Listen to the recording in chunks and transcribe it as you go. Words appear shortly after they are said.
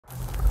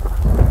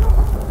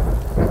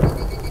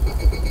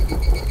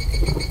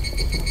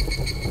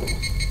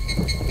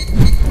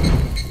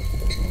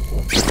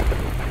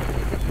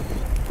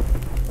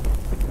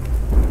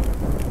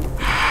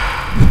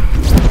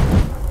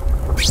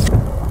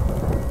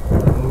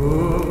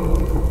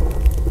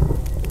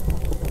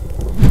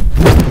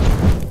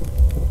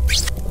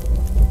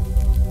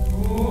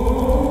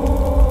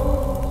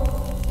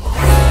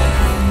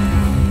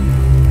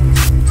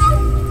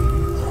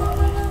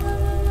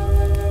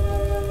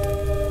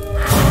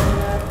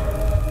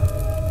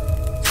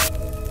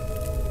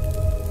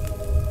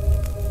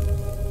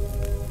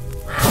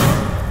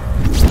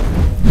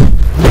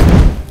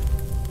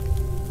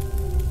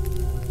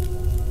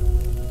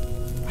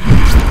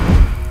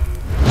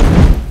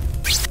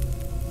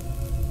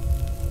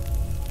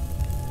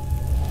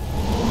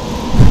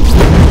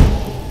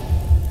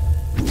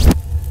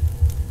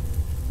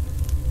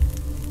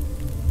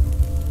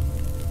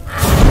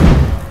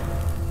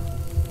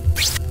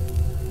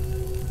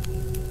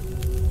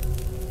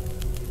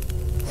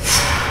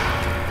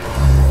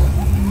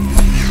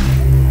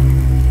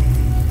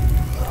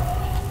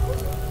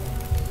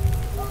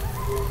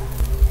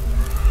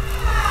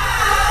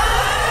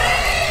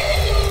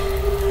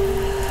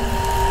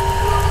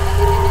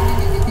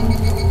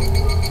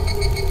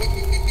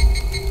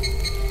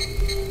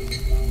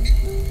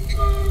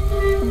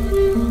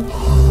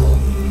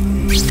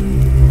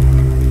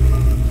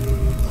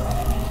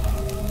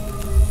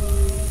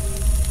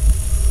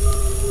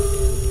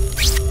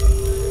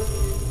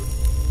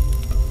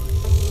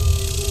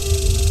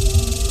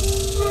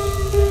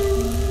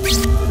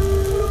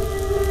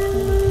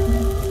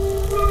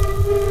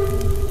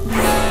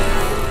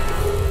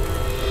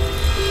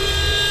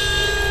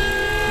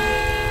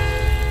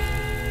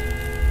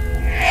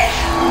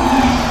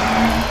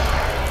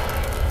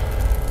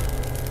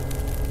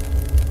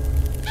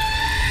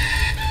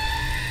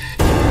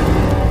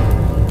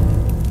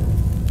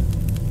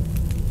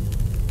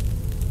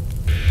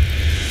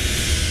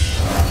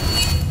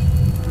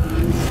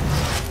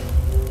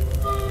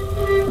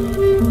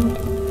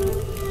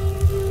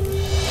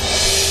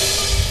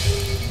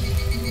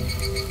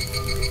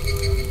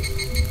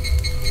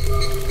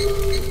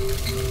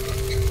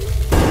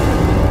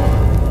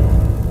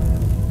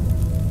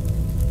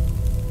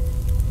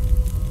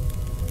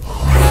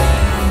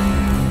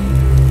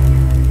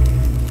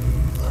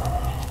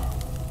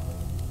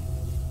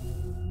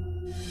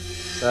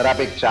Sir आप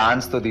एक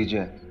chance तो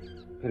दीजिए,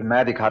 फिर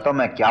मैं दिखाता हूं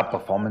मैं क्या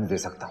परफॉर्मेंस दे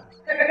सकता हूं।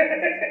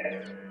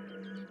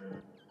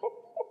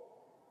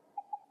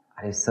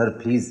 अरे सर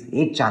प्लीज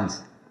एक चांस,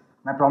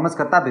 मैं प्रॉमिस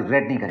करता आप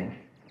रिग्रेट नहीं करेंगे।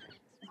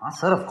 हाँ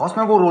सर ऑफ कोर्स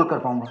मैं वो रोल कर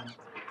पाऊंगा।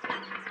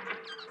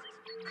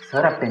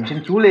 सर आप टेंशन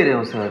क्यों ले रहे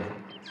हो सर?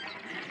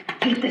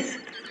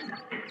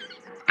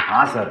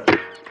 हाँ sir,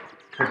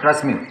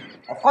 trust me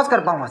of course कर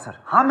पाऊंगा सर।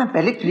 हाँ मैं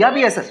पहले किया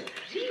भी है सर।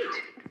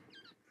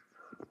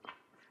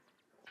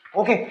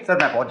 ओके सर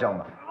मैं पहुंच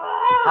जाऊंगा।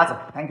 हाँ sir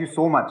thank you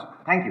so much,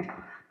 thank you.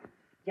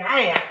 क्या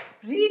है यार?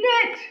 Read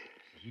it.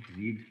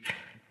 Read.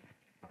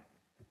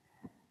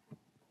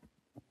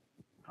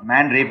 A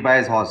man raped by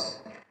his horse.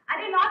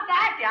 Arey, not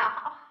that, yeah.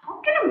 How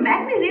can a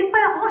man be raped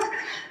by a horse?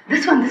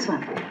 This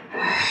one.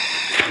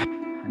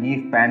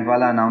 Hanif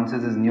Pantwala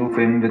announces his new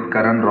film with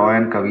Karan Roy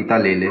and Kavita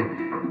Lele.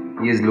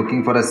 He is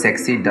looking for a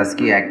sexy,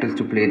 dusky actress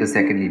to play the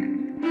second lead.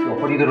 They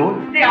offered you the role?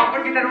 They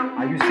offered me the role.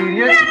 Are you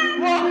serious?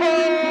 Whoa!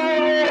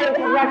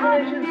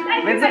 Congratulations.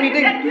 When's the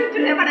meeting? Thank you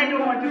today, but I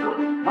don't want to go.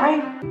 Why?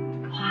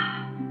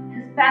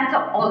 His pants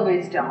are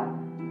always down.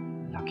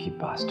 Lucky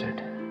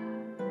bastard.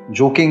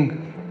 Joking.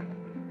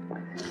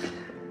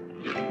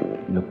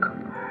 Look,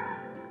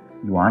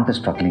 you aren't a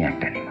struggling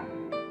actor anymore.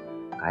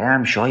 Kaya,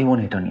 I'm sure he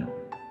won't hit on you.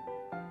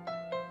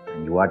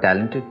 And you are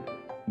talented.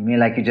 He may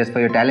like you just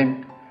for your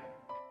talent.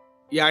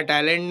 यहाँ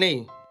talent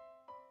नहीं,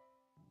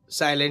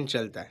 silent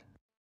चलता है।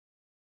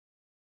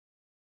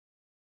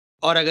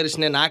 और अगर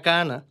इसने ना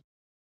कहा ना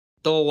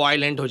तो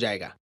वायलेंट हो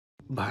जाएगा।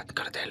 बात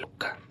करते हैं लुक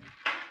का।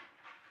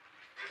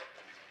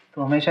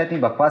 तो हमेशा इतनी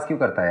बकवास क्यों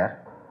करता है यार?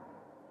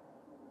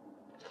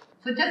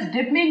 So just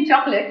dip me in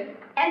chocolate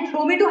and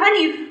throw me to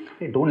Hanif.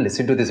 Hey, don't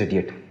listen to this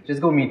idiot.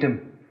 Just go meet him.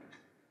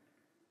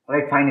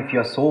 Alright, fine. If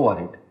you are so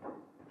worried,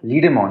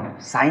 lead him on,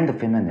 sign the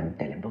film, and then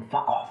tell him to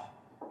fuck off.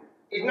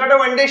 It's not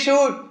a one-day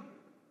shoot.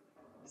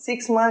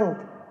 6 months.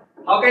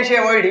 How can she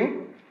avoid him?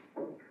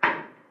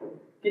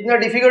 कितना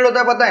difficult होता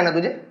है पता है ना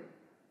तुझे?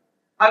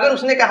 अगर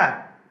उसने कहा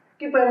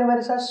कि पहले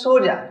मेरे साथ सो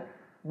जा,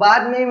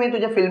 बाद में मैं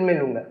तुझे फिल्म में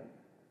लूंगा,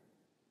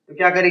 तो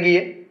क्या करेगी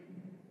ये?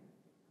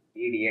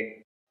 Idiot.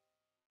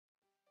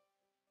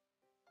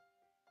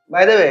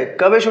 By the way,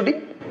 कब है shooting?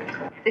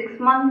 6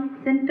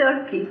 months in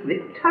Turkey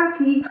with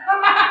Turkey.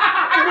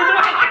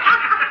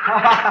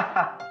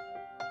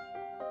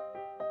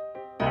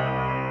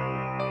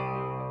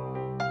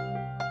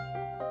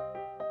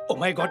 Oh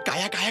my God,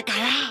 काया।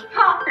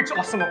 It's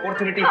awesome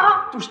opportunity.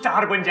 तू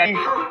स्टार बन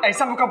जाएगी।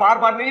 ऐसा मौका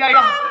बार-बार नहीं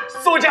आएगा।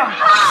 सो जा।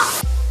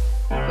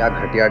 क्या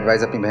घटिया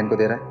एडवाइस अपनी बहन को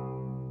दे रहा है?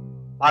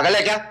 पागल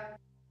है क्या?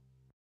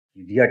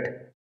 Idiot.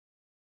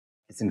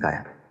 Listen,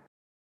 Kaya.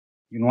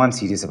 You know I'm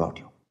serious about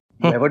you.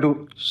 You ever do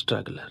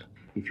Struggler.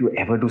 If you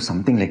ever do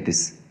something like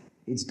this,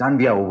 it's done.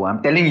 We are over.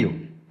 I'm telling you.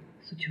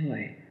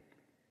 Sujoy.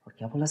 और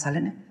क्या बोला साले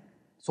ने?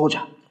 सो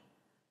जा।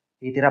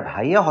 ये तेरा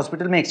भाई है,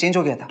 हॉस्पिटल में एक्सचेंज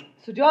हो गया था।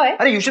 Sujoy.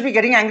 अरे you should be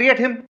getting angry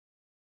at him.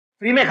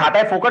 Free में खाता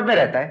है, फोकट में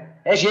रहता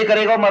है। ऐश ये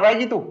करेगा और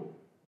मरवाएगी तू।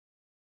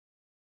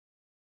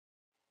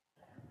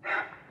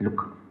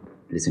 Look,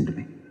 listen to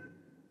me.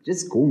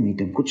 Just go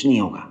meet him. कुछ नहीं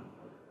होगा।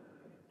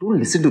 Don't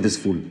listen to this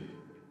fool.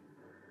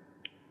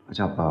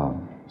 अच्छा आप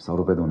 100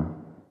 रुपए दो ना।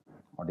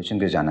 ऑडिशन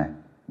के जाना है।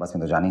 बस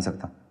मैं तो जा नहीं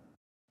सकता।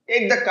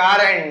 Take the car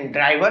and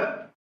driver.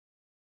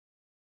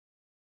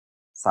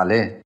 साले,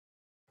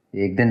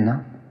 एक दिन ना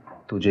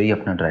तुझे ही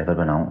अपना ड्राइवर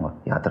बनाऊंगा,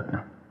 याद रखना।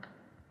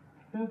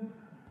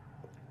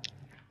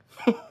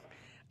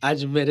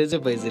 आज मेरे से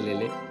पैसे ले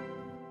ले।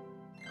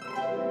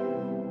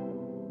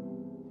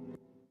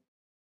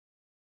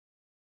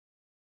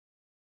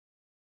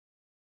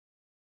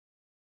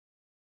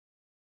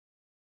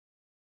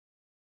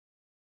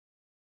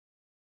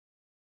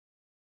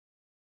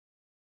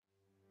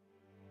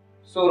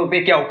 ₹100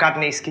 की औकात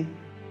नहीं इसकी।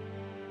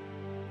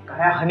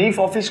 कहा Hanif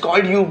office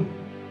called you,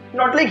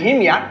 not like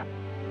him यार।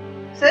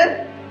 Sir,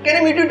 can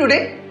I meet you today?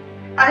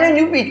 I have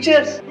new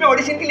pictures. मैं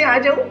ऑडिशन के लिए आ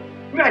जाऊं?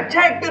 मैं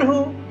अच्छा एक्टर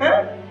हूँ।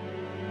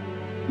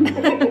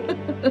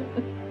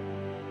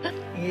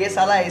 ये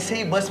साला ऐसे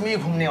ही बस में ही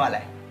घूमने वाला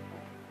है।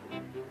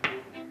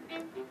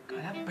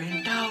 कहा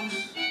पेंट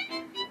हाउस।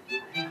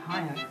 हाँ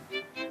यार,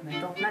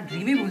 मैं तो अपना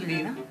ड्रीम ही भूल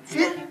गई ना।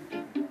 फिर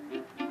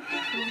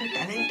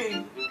talented,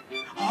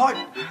 hot,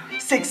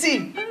 sexy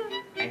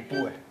and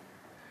poor.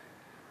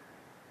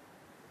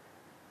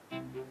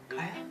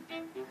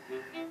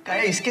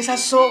 काया इसके साथ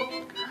सो,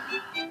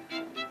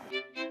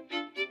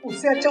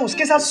 उससे अच्छा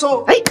उसके साथ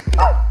सो।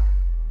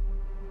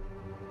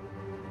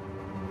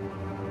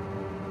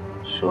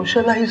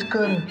 सोशलाइज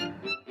कर।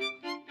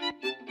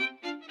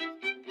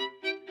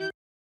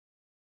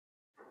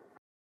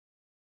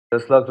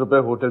 10 लाख रुपए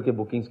होटल के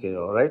बुकिंग्स के,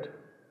 ऑलराइट?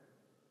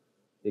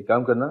 एक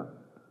काम करना,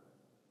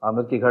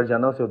 आमिर के घर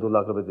जाना, उसे 2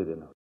 लाख रुपए दे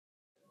देना।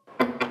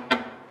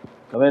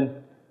 कम इन।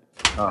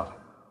 हाँ,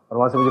 और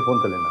वहां से मुझे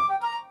फोन कर लेना।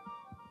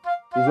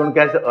 He's going to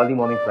catch the early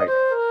morning flight.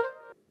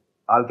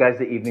 I'll catch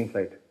the evening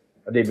flight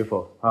a day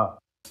before. हाँ,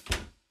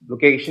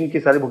 लोकेशन की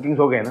सारी बुकिंग्स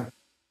हो गए ना?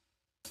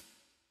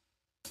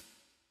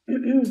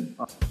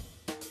 हाँ।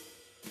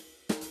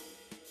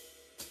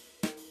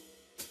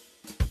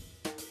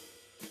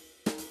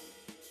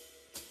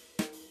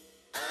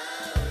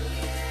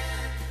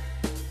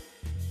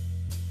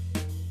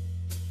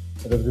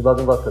 तुझसे बाद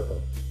में बात करता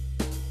हूँ।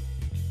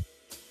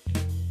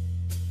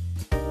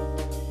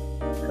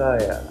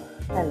 Kaya.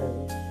 Hello.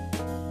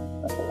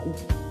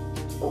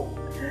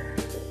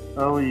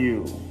 How are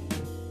you?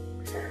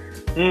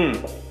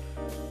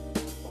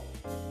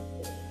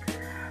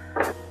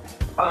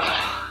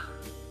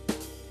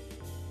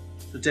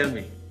 So tell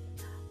me.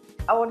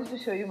 I wanted to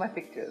show you my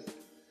pictures.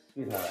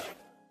 Sweetheart,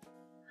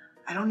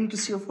 I don't need to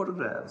see your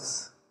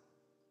photographs.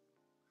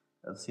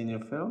 I've seen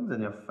your films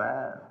and you're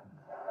fab.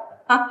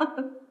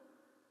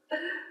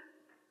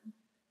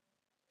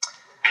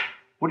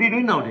 What are you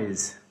doing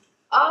nowadays?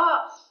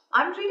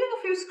 I'm reading a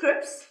few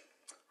scripts.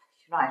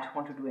 You know, I don't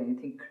want to do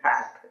anything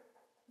crap.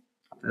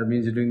 That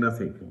means you're doing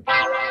nothing.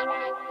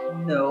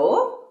 No,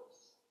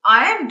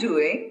 I'm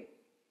doing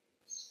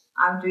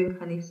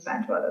Hanif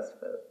Pantwala's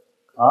film.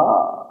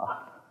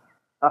 Ah.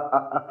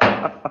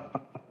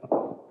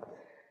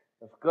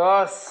 Of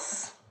course.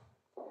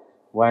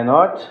 Why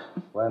not?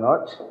 Why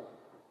not?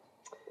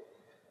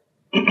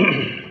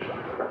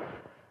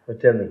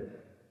 But tell me,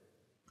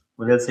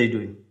 what else are you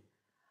doing?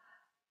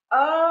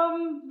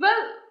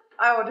 Well,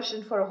 I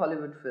auditioned for a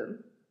Hollywood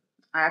film.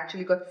 I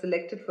actually got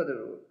selected for the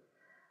role.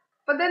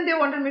 But then they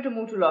wanted me to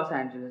move to Los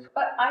Angeles.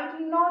 But I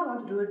did not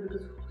want to do it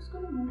because who's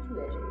going to move to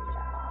LA?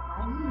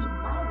 I mean,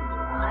 my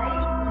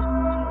life is...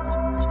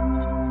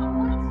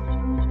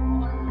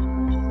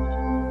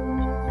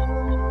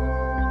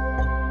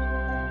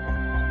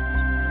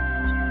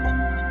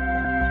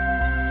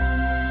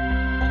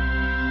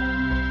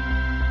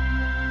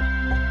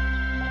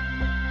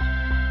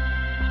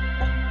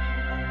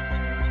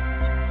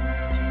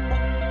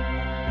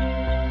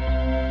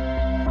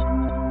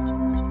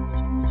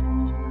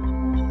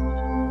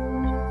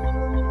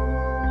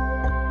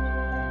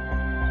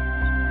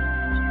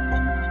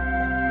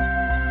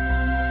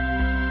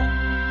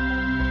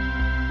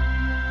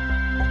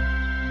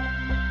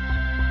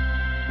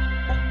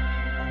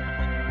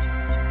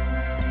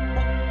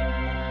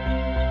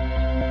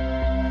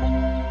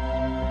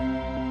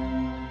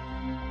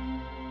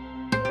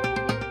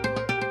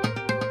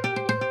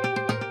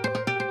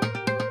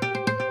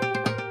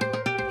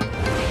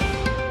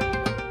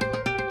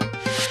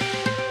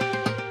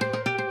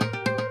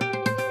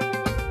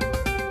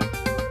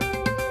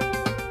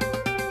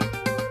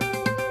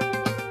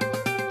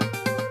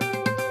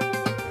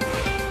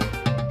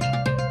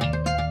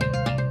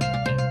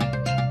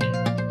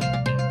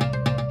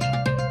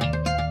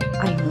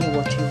 I know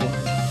what you want.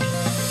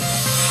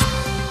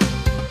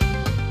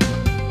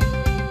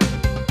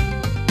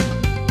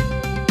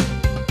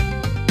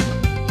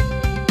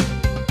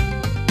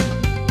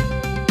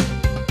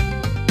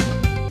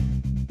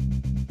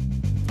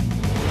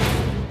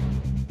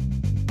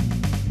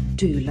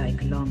 Do you like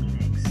long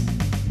legs?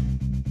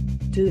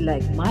 Do you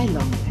like my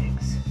long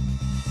legs?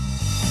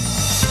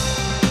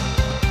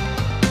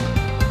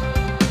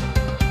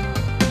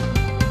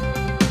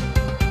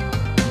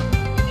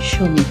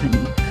 Show me,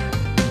 honey.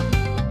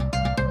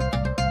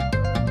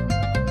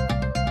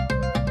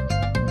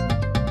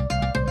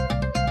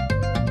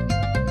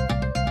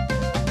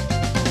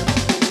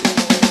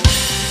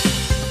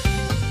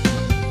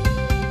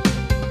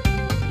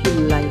 You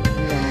like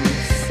long,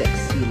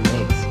 sexy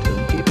legs,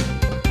 don't you?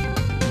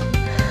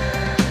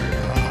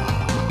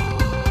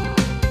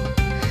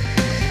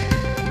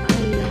 I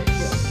love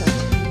your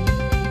touch, honey.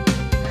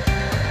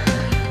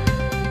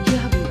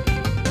 Yeah, baby.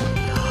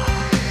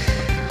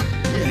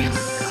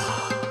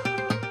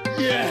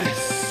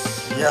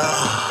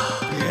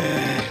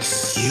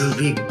 You'll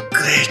be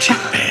great in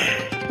bed.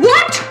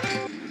 What?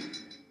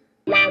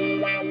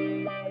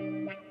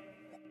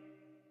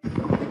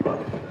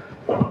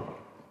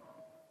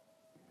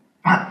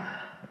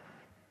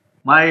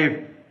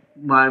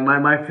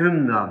 My film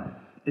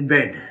in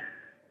bed.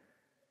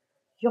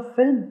 Your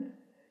film?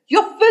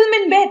 Your film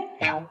in bed?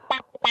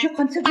 You're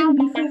considering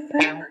me for a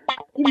film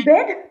in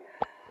bed?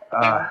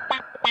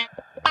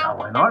 Now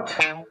why not?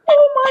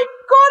 Oh my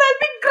god, I'll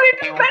be great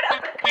in bed.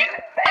 I'll be great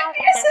in bed.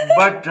 Yes.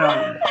 But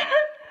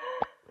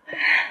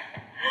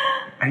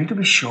I need to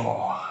be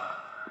sure.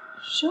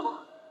 Sure.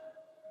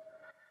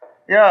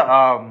 Yeah,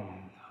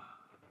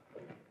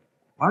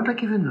 why don't I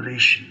give you a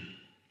narration?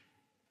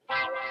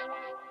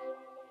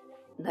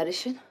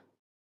 Narration?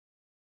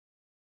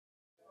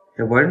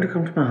 Yeah, why don't you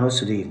come to my house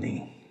today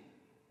evening?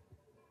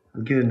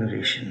 I'll give you a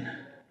narration.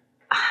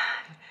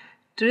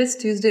 Today's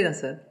Tuesday, na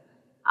sir.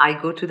 I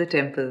go to the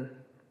temple,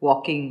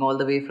 walking all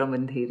the way from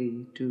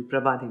Andheri to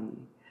Prabhadevi.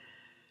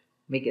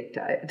 May get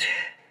tired.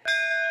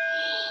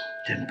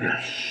 Temple.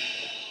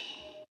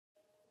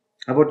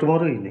 How about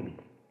tomorrow evening?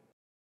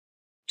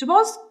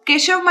 Tomorrow's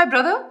Keshav, my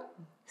brother.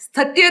 His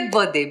 30th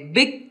birthday.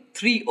 Big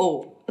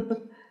 3-0.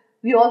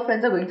 We all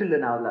friends are going to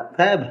Lonavala.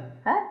 Fab.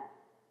 Huh?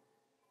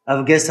 I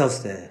have a guest house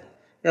there.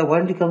 Yeah, why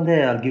don't you come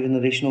there? I'll give you a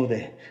narration over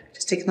there.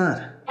 Just take an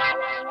hour.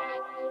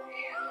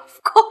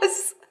 Of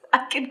course.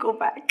 I can go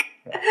back.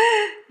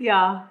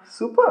 Yeah.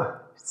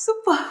 Super.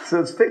 Super. So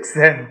it's fixed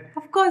then.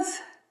 Of course.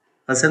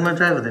 I'll send my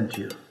driver then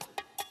to you.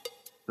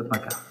 With my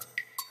car.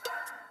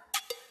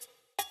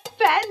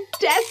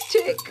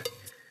 Fantastic.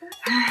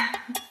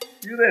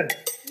 You then.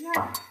 Yeah.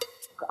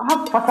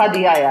 कहाँ फंसा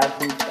दिया यार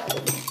तुम?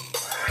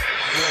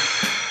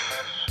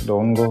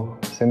 Don't go.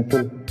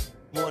 Simple.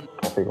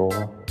 Topic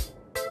over.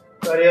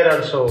 Career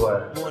also over.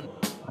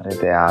 Arey,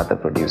 they are the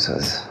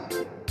producers.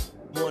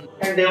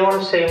 And they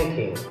want same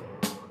thing.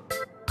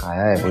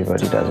 Kaya,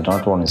 everybody does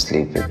not want to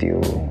sleep with you.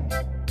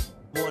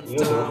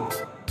 You do.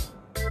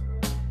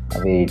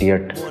 अबे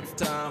idiot.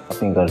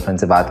 अपनी girlfriend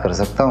से बात कर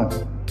सकता हूँ?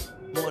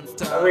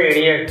 अबे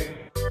idiot.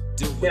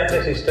 मैं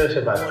अपने सिस्टर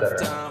से बात कर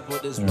रहा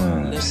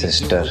हूँ।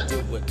 सिस्टर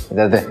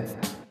इधर दे।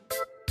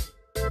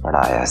 बड़ा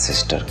आया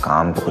सिस्टर,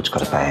 काम तो कुछ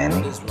करता है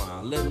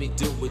नहीं।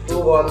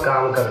 तू बहुत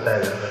काम करता है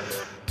घर में।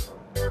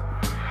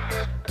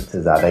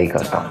 तुझसे ज्यादा ही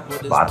करता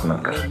हूँ, बात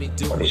मत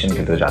कर। ऑडिशन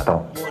के तो जाता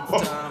हूँ।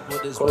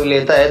 कोई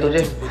लेता है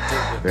तुझे?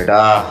 बेटा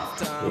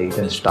एक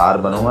दिन स्टार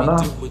बनूंगा ना,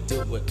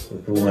 तो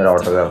तू मेरा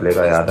ऑटोग्राफ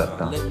लेकर याद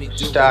रखता।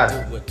 स्टार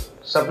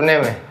सपने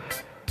में।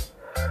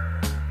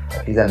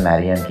 Please, I'll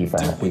marry and keep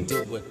her happy.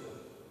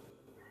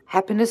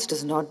 Happiness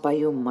does not buy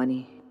you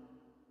money.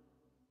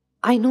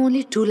 I know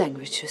only 2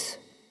 languages.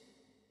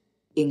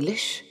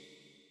 English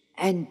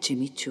and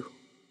Jimmy Choo.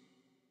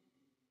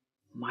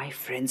 My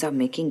friends are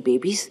making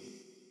babies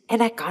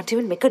and I can't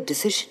even make a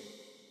decision.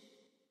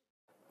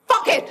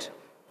 Fuck it!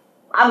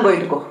 I'm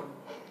going to go.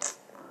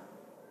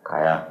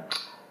 Kaya.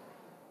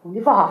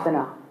 Only for half an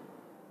hour.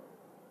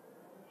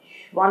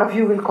 One of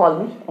you will call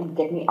me and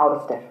get me out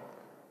of there.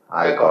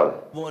 I'll call.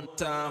 One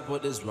time for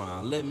this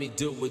round, let me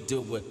do it,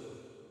 do it.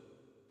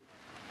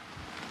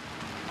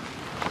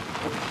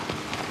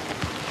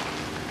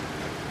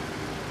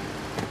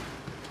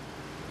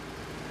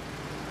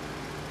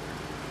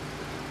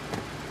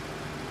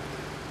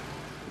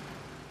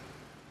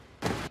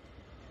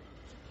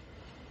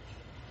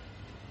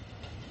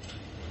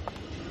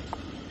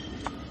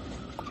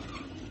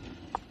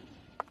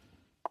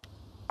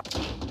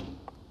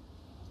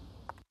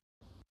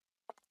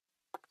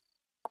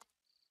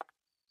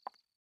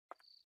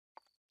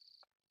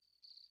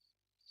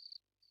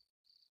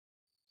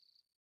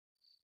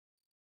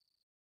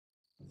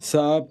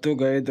 साहब तो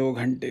गए 2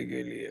 घंटे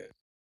के लिए।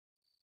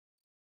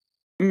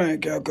 मैं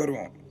क्या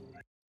करूं?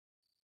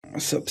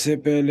 सबसे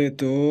पहले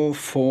तो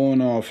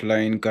फोन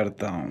ऑफलाइन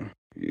करता हूं।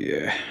 ये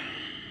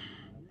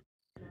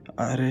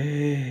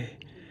अरे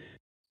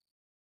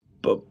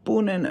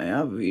पप्पू ने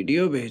नया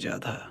वीडियो भेजा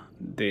था,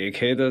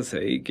 देखे तो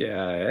सही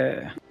क्या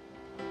है।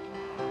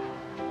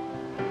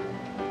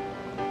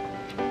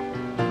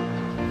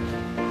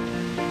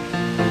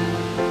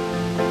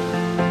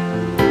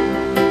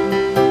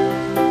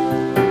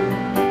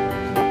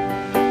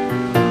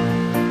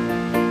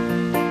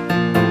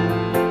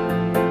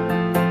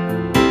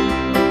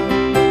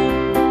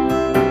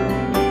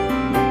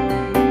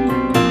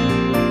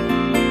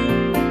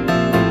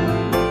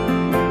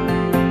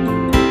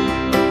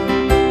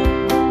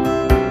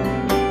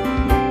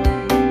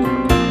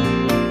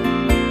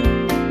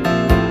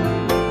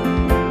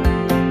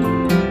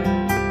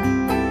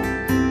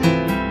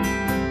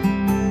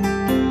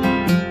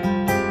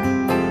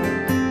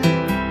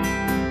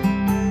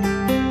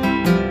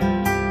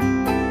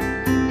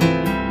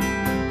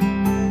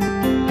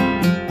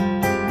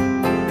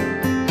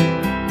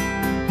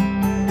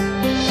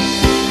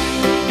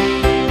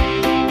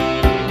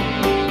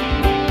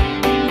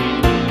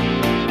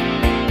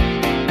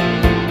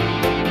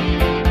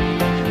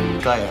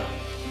 Kaya.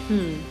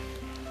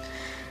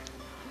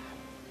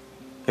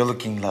 You're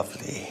looking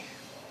lovely.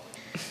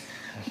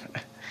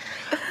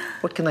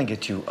 What can I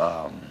get you?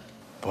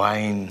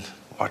 Wine,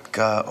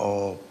 vodka,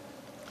 or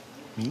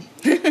me?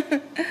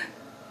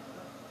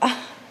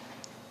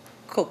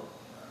 Coke.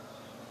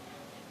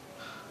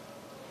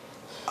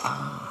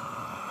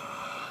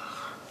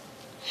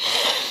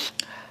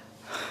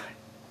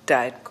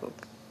 Diet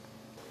Coke.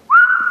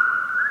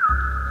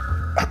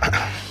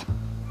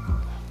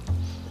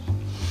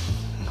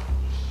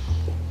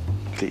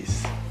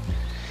 Please.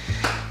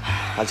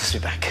 I'll just be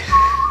back.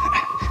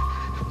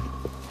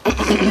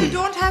 You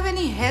don't have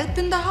any help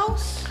in the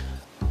house?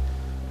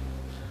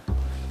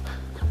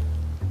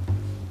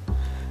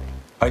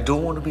 I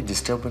don't want to be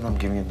disturbed when I'm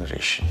giving a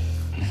narration.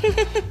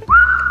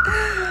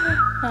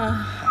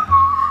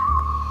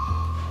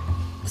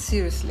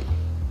 Seriously,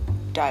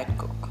 Diet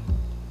Coke.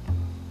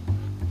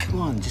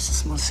 Come on, just a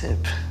small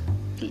sip.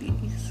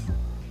 Please.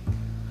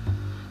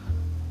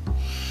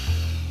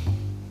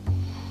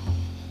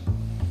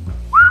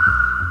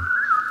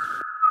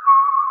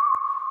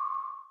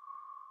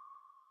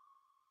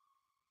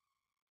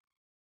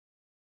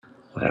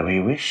 Whatever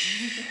you wish.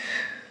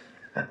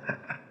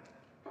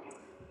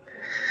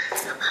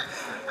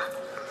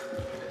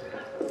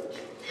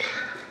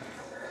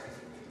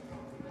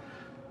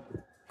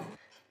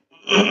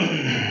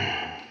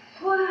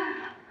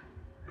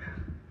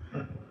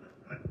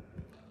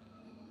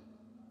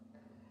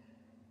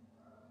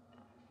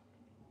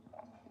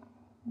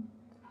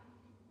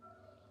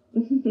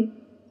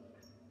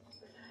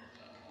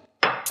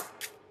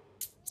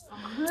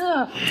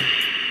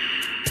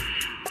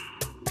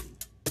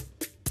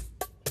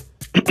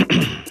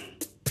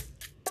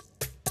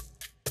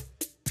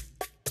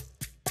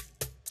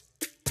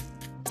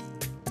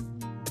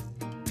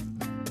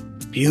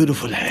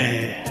 Beautiful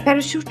है।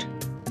 Parachute?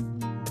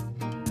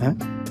 हाँ?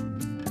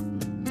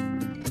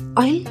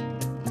 Oil?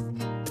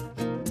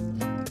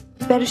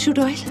 Parachute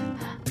oil?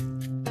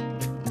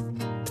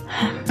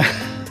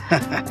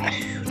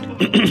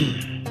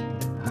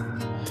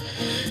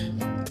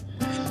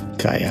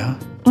 Kaya?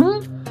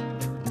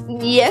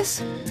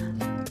 Yes?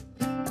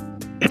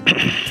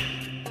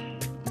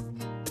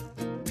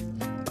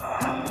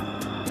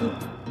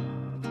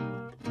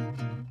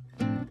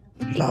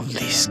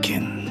 Lovely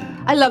skin.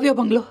 I love your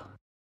bungalow.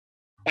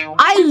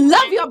 I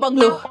love your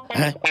bungalow.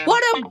 Huh?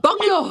 What a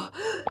bungalow.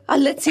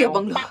 Let's see your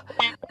bungalow.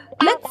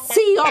 Let's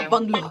see your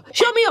bungalow.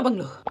 Show me your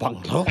bungalow.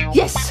 Bungalow?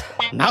 Yes.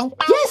 Now?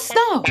 Yes,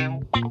 now.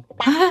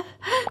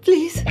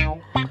 Please.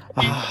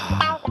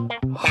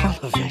 All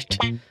of it.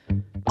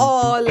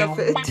 All of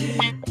it.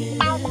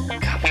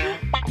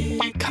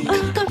 Come.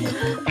 Okay.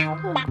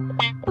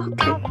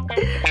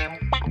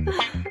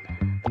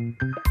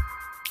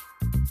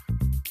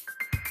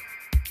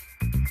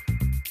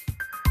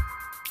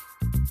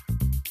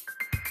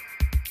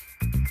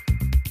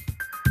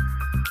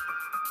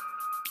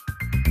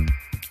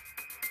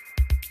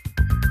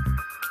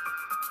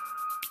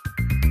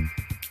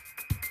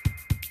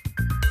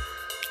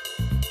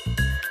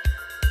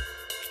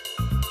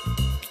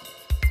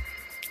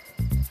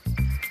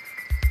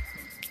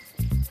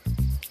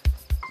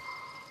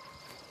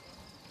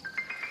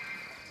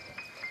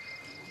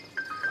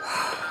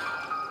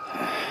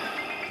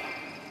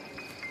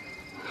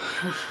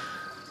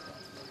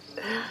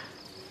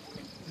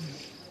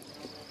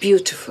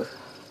 Beautiful.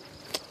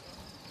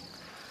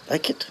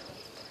 Like it?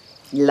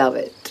 Love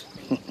it.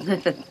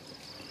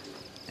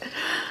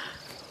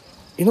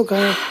 You know,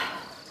 Kaya,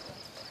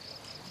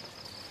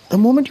 the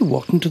moment you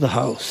walked into the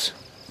house,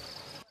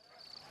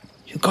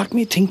 you got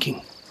me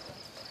thinking.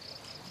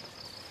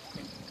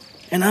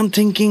 And I'm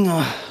thinking,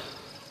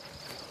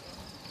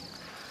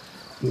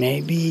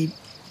 maybe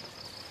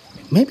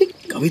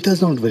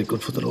Kavita's not very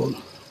good for the role.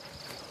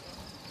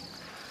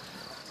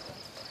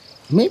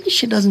 Maybe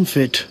she doesn't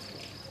fit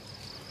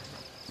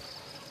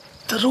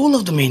the role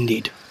of the main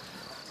lead.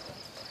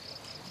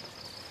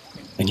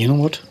 And you know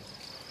what?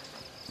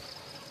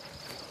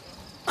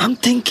 I'm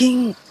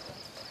thinking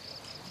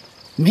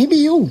maybe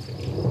you.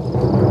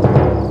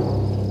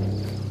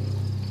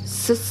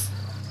 Sis,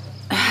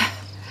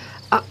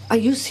 are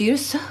you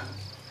serious, sir?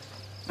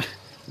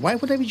 Why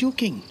would I be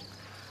joking?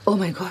 Oh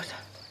my God.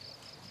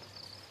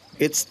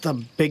 It's the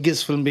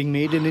biggest film being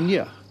made in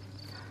India.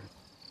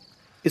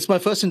 It's my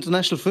first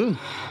international film.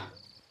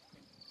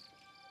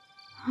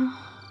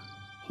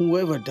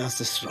 Whoever does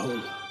this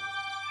role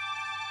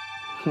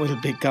will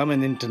become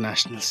an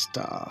international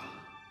star.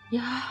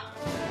 Yeah.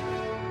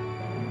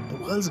 The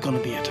world's gonna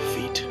be at her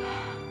feet.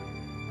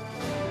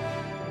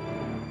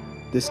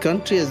 This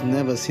country has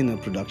never seen a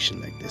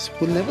production like this.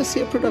 We'll never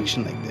see a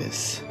production like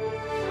this.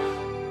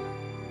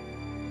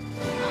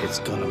 It's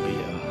gonna be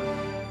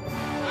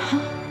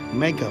a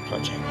mega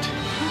project.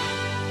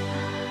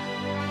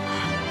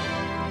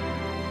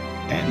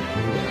 And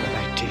whoever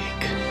I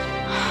take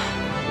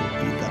will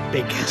be the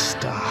biggest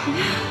star.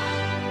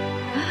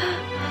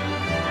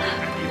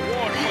 The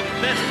award for the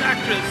best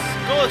actress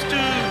goes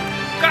to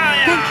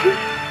Kaya. Thank you.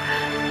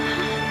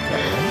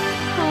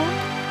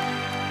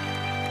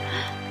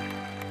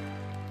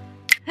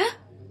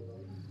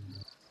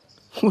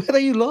 Where are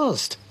you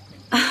lost?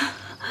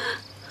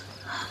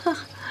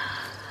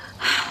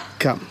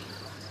 Come.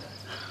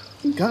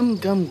 Come.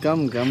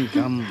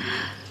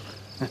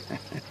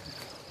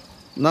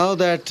 Now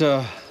that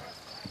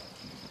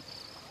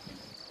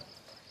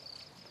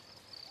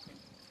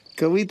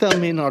Kavita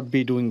may not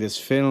be doing this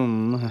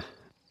film,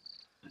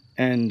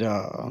 and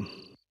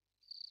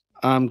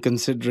I'm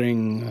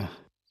considering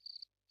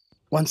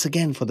once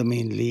again for the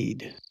main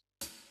lead,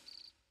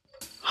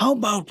 how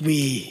about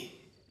we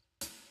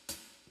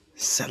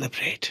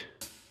celebrate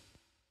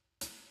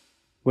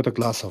with a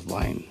glass of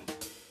wine?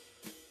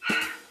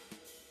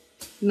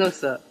 No,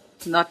 sir.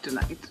 Not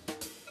tonight.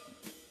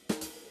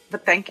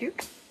 But thank you.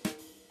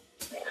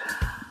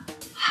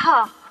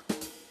 Ha!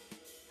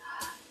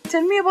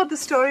 Tell me about the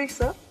story,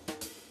 sir.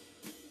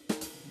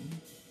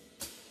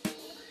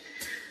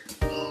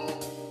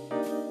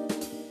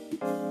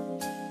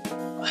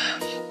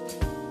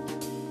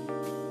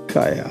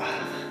 Kaya.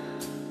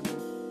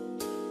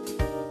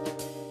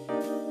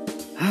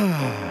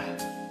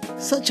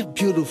 Such a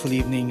beautiful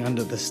evening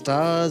under the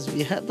stars.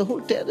 We had the whole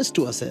terrace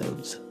to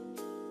ourselves.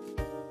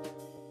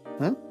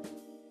 Huh?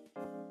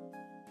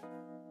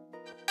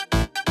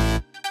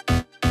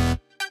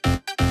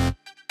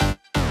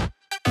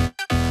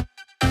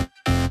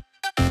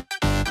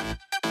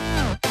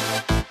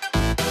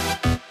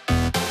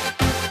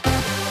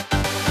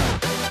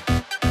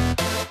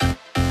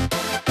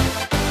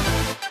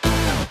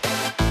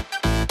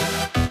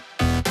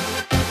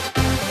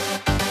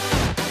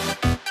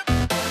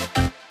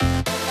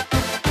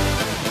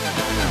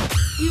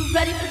 You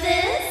ready for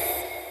this?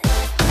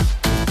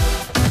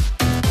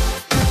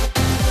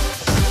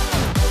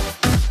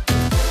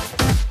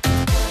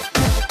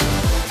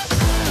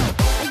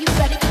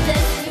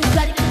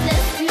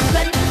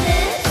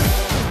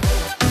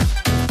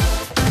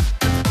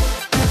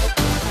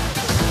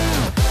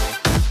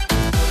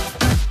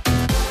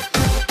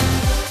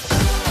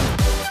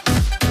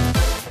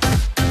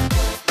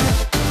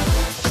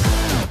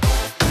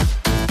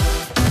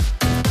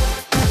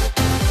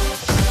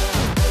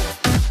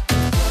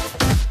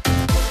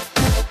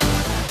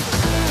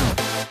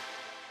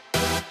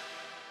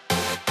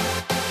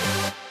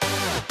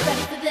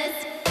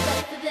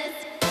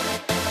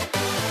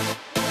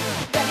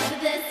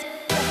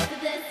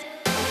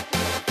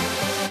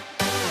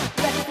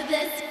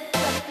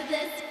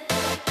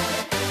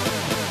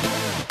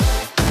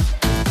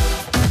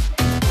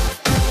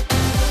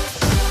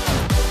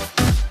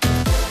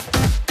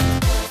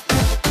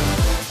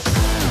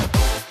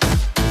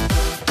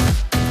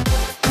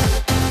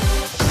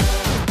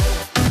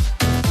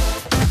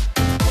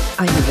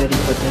 ready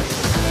for this.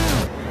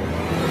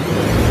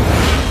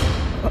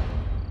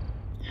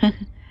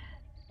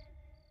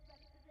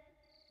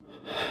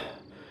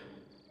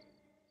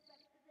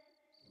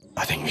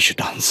 I think we should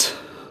dance.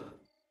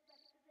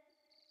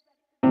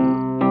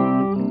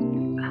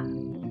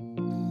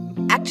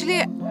 Actually,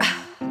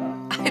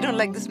 I don't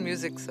like this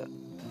music, sir.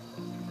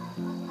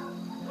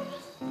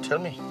 Tell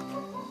me.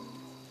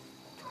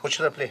 What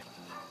should I play?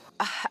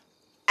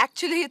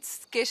 Actually, it's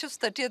Keshav's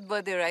 30th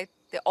birthday, right?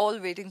 They're all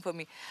waiting for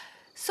me.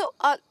 So,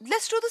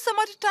 let's do this some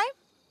other time.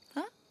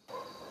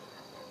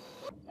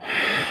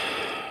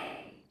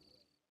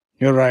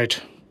 You're right.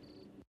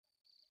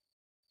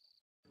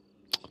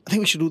 I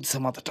think we should do this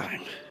some other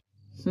time.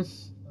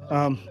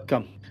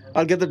 Come.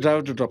 I'll get the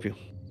driver to drop you.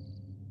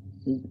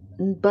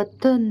 But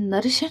the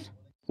Narishan?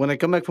 When I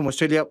come back from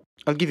Australia,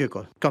 I'll give you a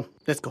call. Come,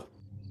 let's go.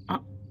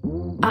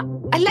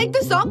 I like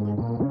this song.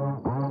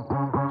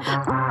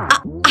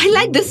 I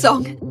like this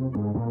song.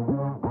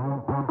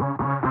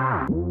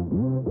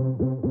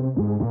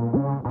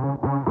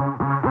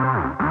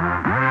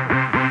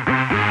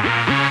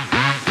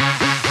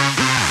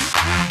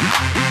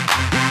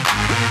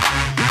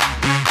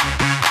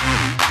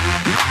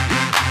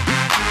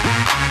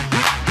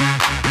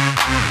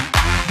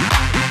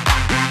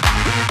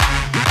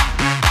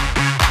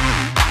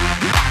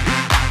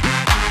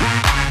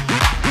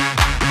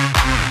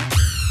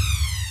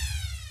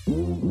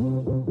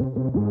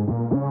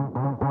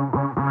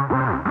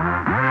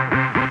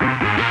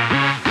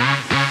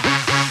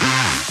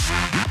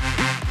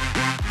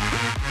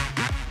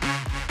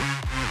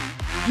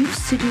 You've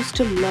seduced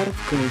a lot of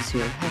girls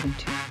here,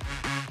 haven't you?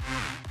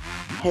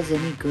 Has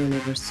any girl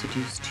ever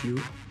seduced you?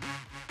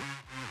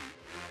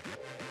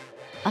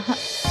 5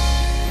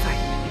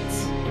 minutes.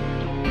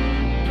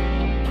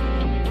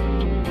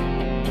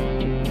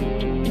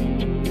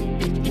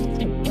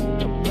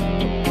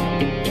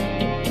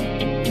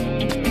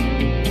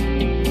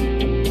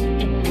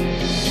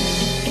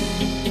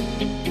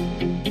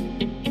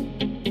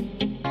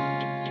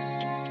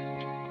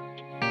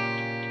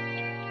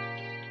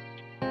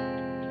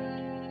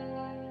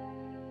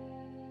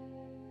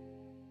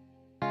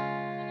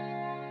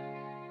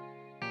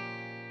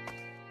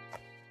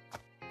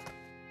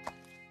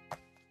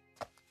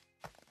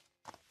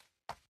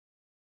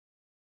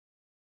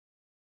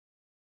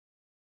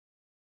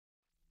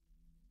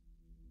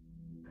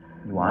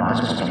 You aren't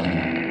just something.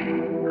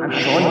 I'm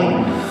sure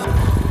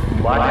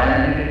you are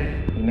talented.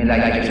 You may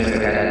like it just for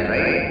your talent,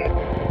 right?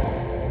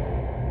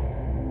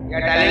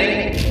 You're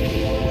talented.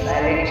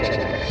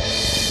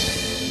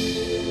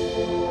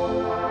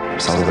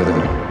 ₹100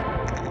 दूंगा।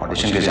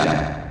 Audition के लिए जाना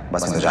है,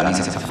 बस मैं तो जा नहीं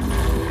सकता।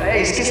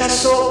 इसके साथ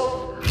सो,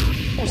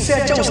 उससे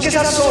अच्छा उसके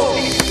साथ सो।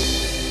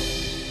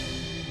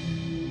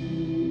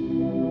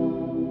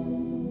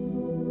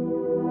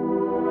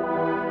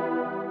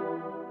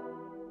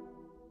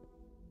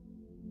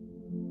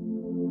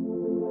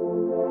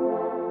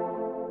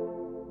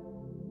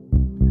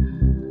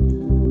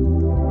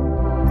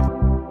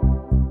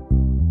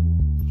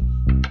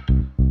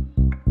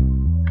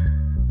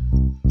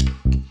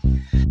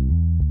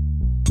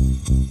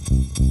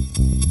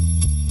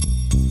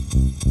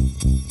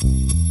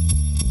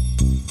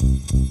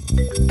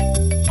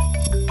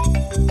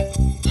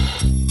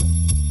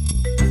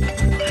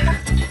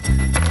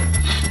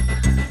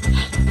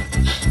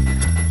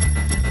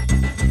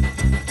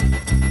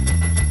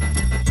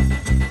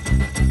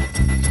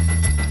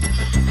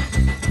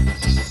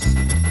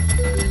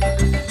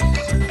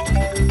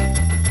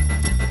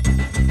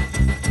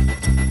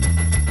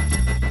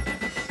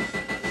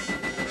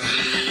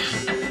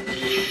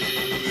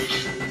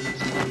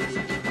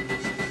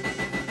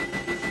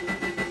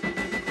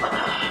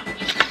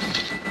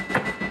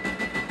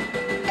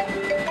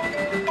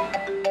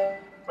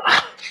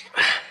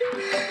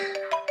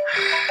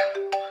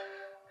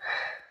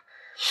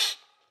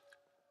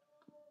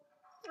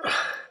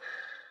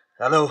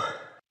 हेलो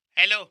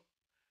हेलो,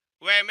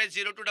 वो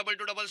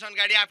MS-022277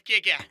 गाड़ी आपकी है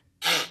क्या?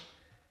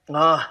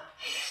 हाँ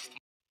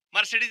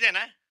मर्सिडीज है ना?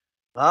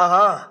 हाँ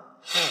हाँ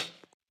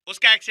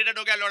उसका एक्सीडेंट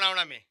हो गया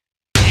लोनावड़ा में। एक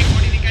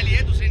बॉडी निकाली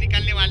है, दूसरी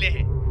निकालने वाले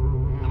हैं।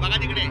 अब आगा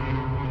दिखड़े,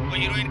 वो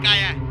हीरोइन का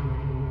आया है।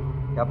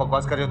 क्या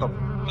बकवास कर रहे हो तुम?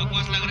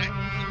 बकवास लग रहा है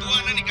तो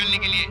आना निकालने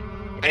के लिए।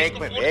 एक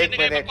minute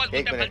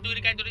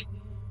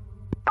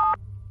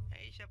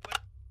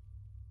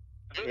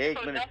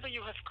The number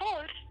you have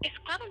called is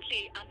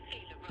currently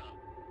unavailable.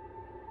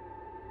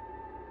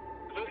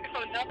 The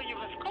phone number you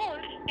have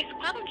called is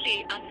currently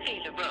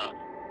unavailable.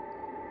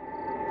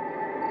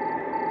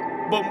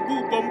 Bamboo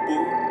bamboo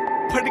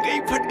फट गई।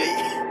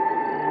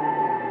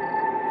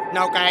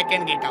 Now I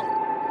can get out.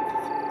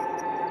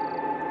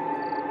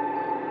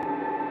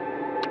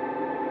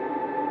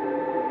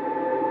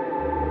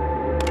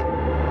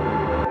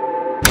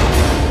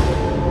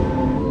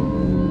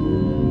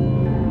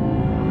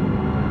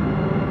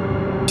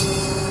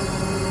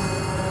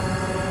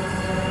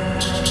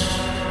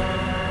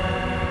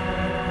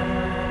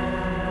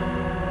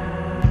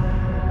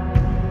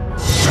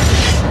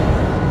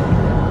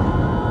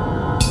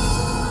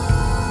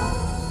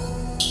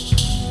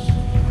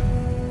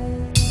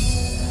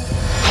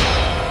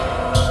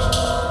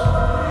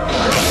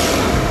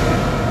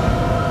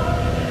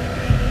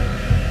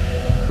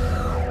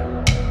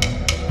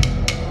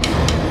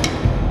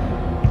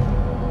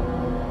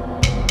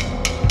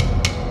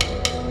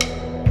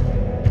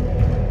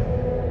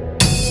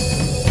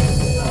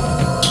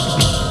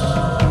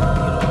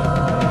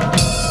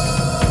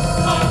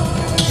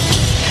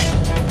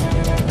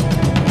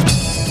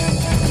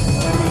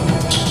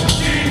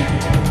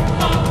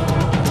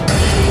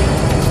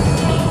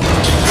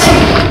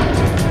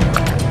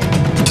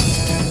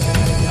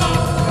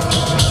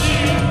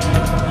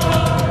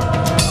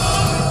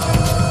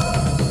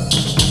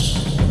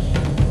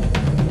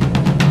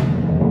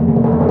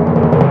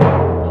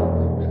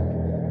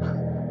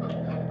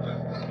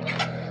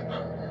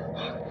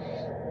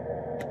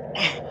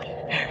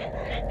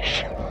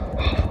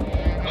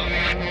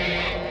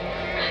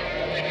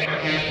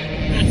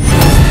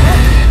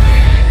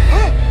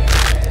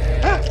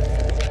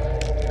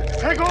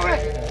 Let go of me!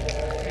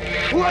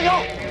 Who are you?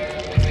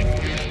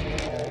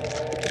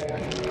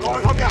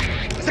 कौन हो गया?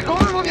 इसे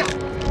कौन हो गया?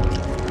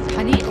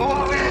 Honey. कौन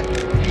हो गया?